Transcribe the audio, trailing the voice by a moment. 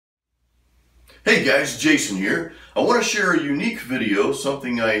Hey guys, Jason here. I want to share a unique video,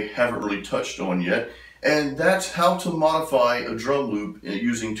 something I haven't really touched on yet, and that's how to modify a drum loop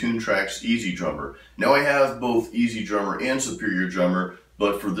using Toontrack's Easy Drummer. Now I have both Easy Drummer and Superior Drummer,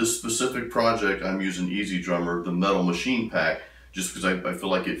 but for this specific project I'm using Easy Drummer, the metal machine pack, just because I feel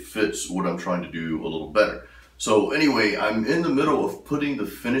like it fits what I'm trying to do a little better. So anyway, I'm in the middle of putting the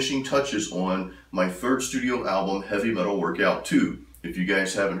finishing touches on my third studio album, Heavy Metal Workout 2. If you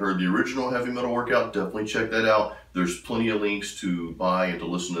guys haven't heard the original Heavy Metal Workout, definitely check that out. There's plenty of links to buy and to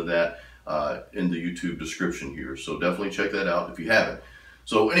listen to that in the YouTube description here. So definitely check that out if you haven't.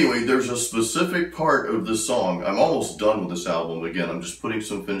 So anyway, there's a specific part of this song. I'm almost done with this album. Again, I'm just putting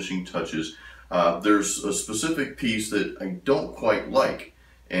some finishing touches. There's a specific piece that I don't quite like.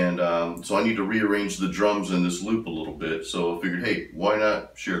 And so I need to rearrange the drums in this loop a little bit. So I figured, hey, why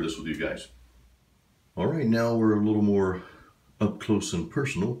not share this with you guys? All right, now we're a little more up close and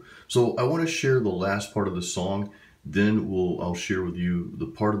personal. So I want to share the last part of the song, then I'll share with you the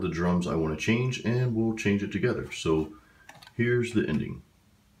part of the drums I want to change, and we'll change it together. So here's the ending.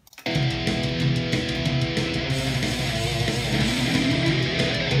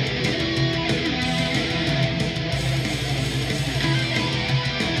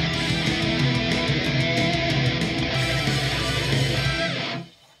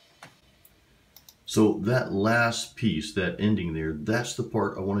 So that last piece, that ending there, that's the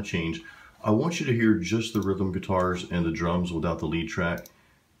part I want to change. I want you to hear just the rhythm guitars and the drums without the lead track,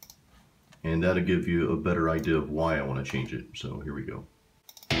 and that'll give you a better idea of why I want to change it. So here we go.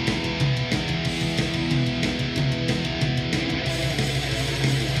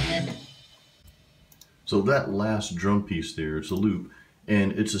 So that last drum piece there, it's a loop,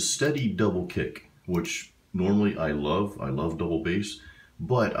 and it's a steady double kick, which normally I love. I love double bass.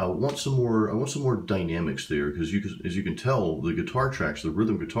 But I want some more dynamics there, because as you can tell, the guitar tracks, the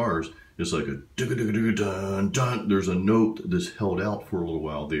rhythm guitars, is like a dun dun. There's a note that's held out for a little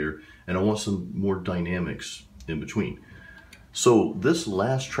while there, and I want some more dynamics in between. So this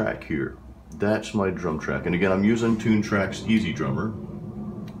last track here, that's my drum track, and again I'm using Toontrack's Easy Drummer.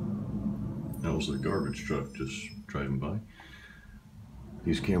 That was the garbage truck just driving by.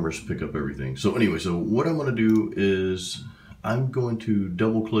 These cameras pick up everything. So anyway, so what I'm going to do is I'm going to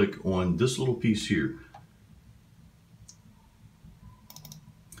double click on this little piece here.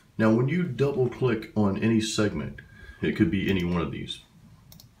 Now when you double click on any segment, it could be any one of these,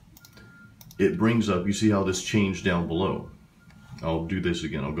 it brings up, you see how this changed down below. I'll do this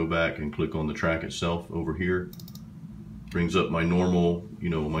again. I'll go back and click on the track itself over here. Brings up my normal,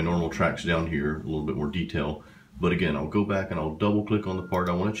 my normal tracks down here, a little bit more detail. But again, I'll go back and I'll double click on the part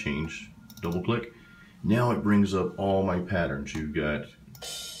I want to change. Double click. Now it brings up all my patterns. You've got,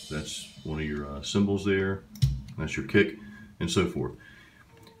 that's one of your cymbals there, that's your kick, and so forth.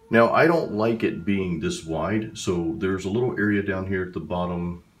 Now I don't like it being this wide, so there's a little area down here at the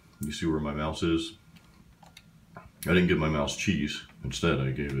bottom. You see where my mouse is? I didn't give my mouse cheese. Instead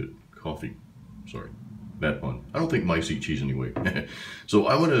I gave it coffee. Sorry, bad pun. I don't think mice eat cheese anyway. So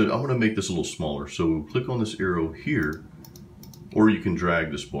I want to make this a little smaller. So click on this arrow here, or you can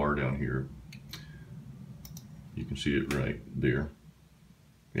drag this bar down here. You can see it right there.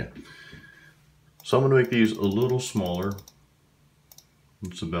 Yeah. So I'm going to make these a little smaller.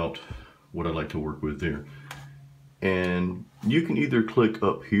 It's about what I like to work with there. And you can either click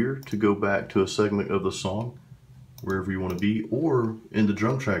up here to go back to a segment of the song, wherever you want to be, or in the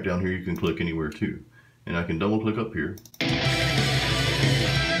drum track down here you can click anywhere too. And I can double click up here,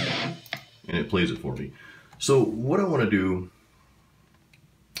 and it plays it for me. So what I want to do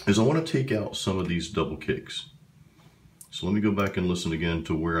is I want to take out some of these double kicks. So let me go back and listen again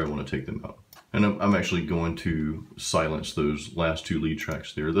to where I want to take them out. And I'm actually going to silence those last two lead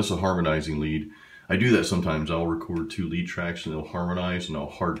tracks there. That's a harmonizing lead. I do that sometimes. I'll record two lead tracks and they'll harmonize, and I'll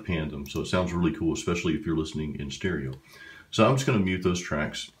hard pan them. So it sounds really cool, especially if you're listening in stereo. So I'm just going to mute those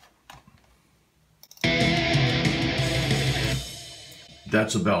tracks.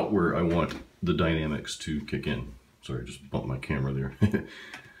 That's about where I want the dynamics to kick in. Sorry, I just bumped my camera there.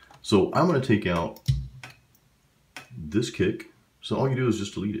 So I'm going to take out this kick. So all you do is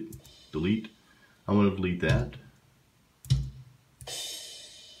just delete it. Delete. I'm going to delete that.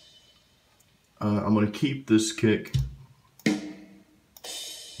 I'm going to keep this kick.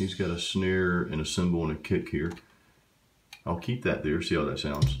 He's got a snare and a cymbal and a kick here. I'll keep that there. See how that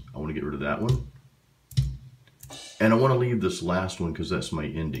sounds? I want to get rid of that one. And I want to leave this last one because that's my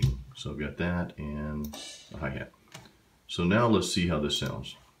ending. So I've got that and a hi-hat. So now let's see how this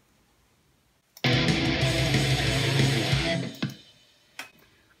sounds.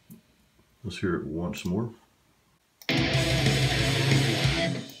 Let's hear it once more.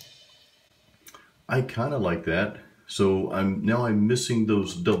 I kind of like that. So I'm missing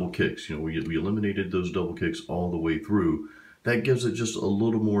those double kicks. You know, we eliminated those double kicks all the way through. That gives it just a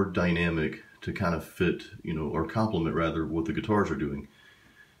little more dynamic to kind of fit, you know, or complement rather what the guitars are doing.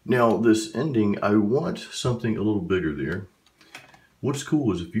 Now this ending, I want something a little bigger there. What's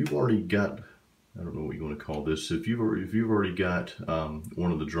cool is if you've already got, I don't know what you want to call this, if you've already got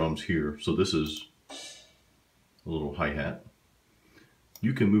one of the drums here, so this is a little hi-hat,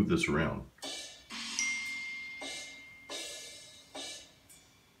 you can move this around.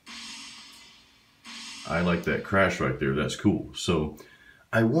 I like that crash right there, that's cool. So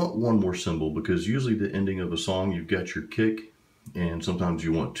I want one more cymbal because usually the ending of a song, you've got your kick and sometimes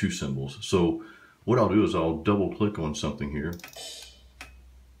you want two cymbals. So what I'll do is I'll double click on something here.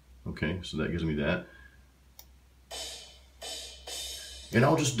 Okay, so that gives me that. And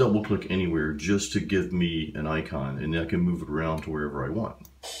I'll just double click anywhere just to give me an icon, and I can move it around to wherever I want.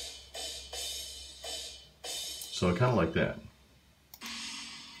 So I kind of like that.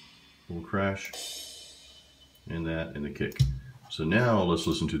 Little crash, and that, and the kick. So now let's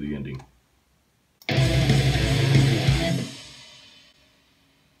listen to the ending.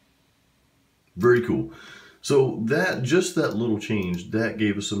 Very cool. So just that little change, that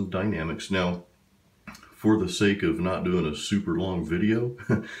gave us some dynamics. Now, for the sake of not doing a super long video,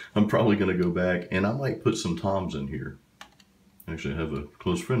 I'm probably going to go back and I might put some toms in here. Actually, I have a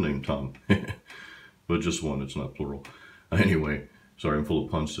close friend named Tom, but just one, it's not plural. Anyway, sorry, I'm full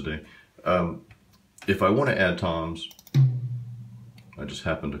of puns today. If I want to add toms, I just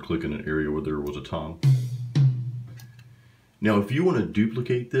happen to click in an area where there was a tom. Now, if you want to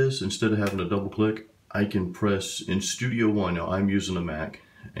duplicate this, instead of having to double click, I can press in Studio One. Now, I'm using a Mac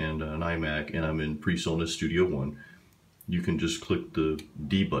and an iMac, and I'm in PreSonus Studio One. You can just click the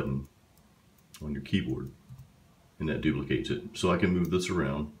D button on your keyboard, and that duplicates it. So I can move this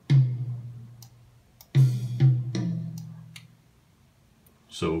around.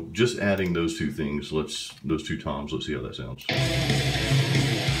 So just adding those two things, those two toms, let's see how that sounds.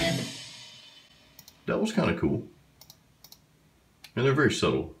 That was kind of cool. And they're very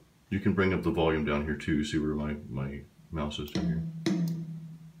subtle. You can bring up the volume down here too, see where my mouse is down here.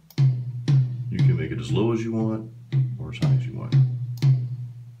 You can make it as low as you want, or as high as you want.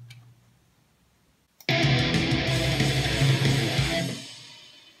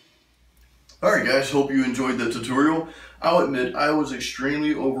 Alright guys, hope you enjoyed the tutorial. I'll admit I was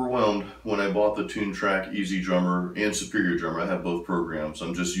extremely overwhelmed when I bought the TuneTrack Easy Drummer and Superior Drummer. I have both programs.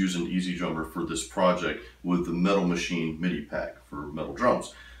 I'm just using Easy Drummer for this project with the Metal Machine MIDI pack for metal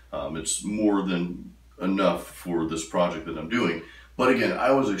drums. It's more than enough for this project that I'm doing. But again,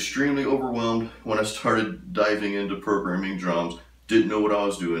 I was extremely overwhelmed when I started diving into programming drums. Didn't know what I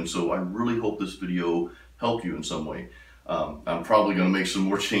was doing, so I really hope this video helped you in some way. I'm probably going to make some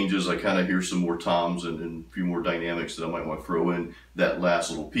more changes. I kind of hear some more toms and a few more dynamics that I might want to throw in that last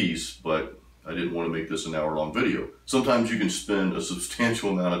little piece, but I didn't want to make this an hour-long video. Sometimes you can spend a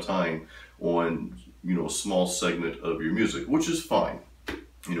substantial amount of time on, you know, a small segment of your music, which is fine.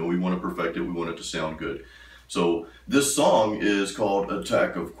 You know, we want to perfect it. We want it to sound good. So this song is called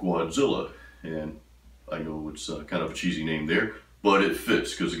Attack of Quadzilla, and I know it's kind of a cheesy name there, but it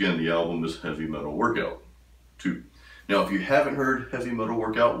fits because, again, the album is Heavy Metal Workout 2. Now, if you haven't heard Heavy Metal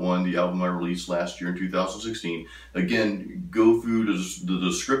Workout 1, the album I released last year in 2016, again, go through the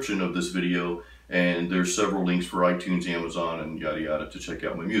description of this video, and there's several links for iTunes, Amazon, and yada yada to check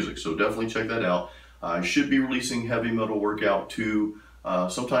out my music. So definitely check that out. I should be releasing Heavy Metal Workout 2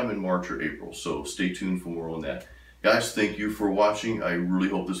 sometime in March or April, so stay tuned for more on that. Guys, thank you for watching. I really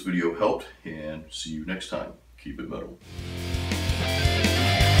hope this video helped, and see you next time. Keep it metal.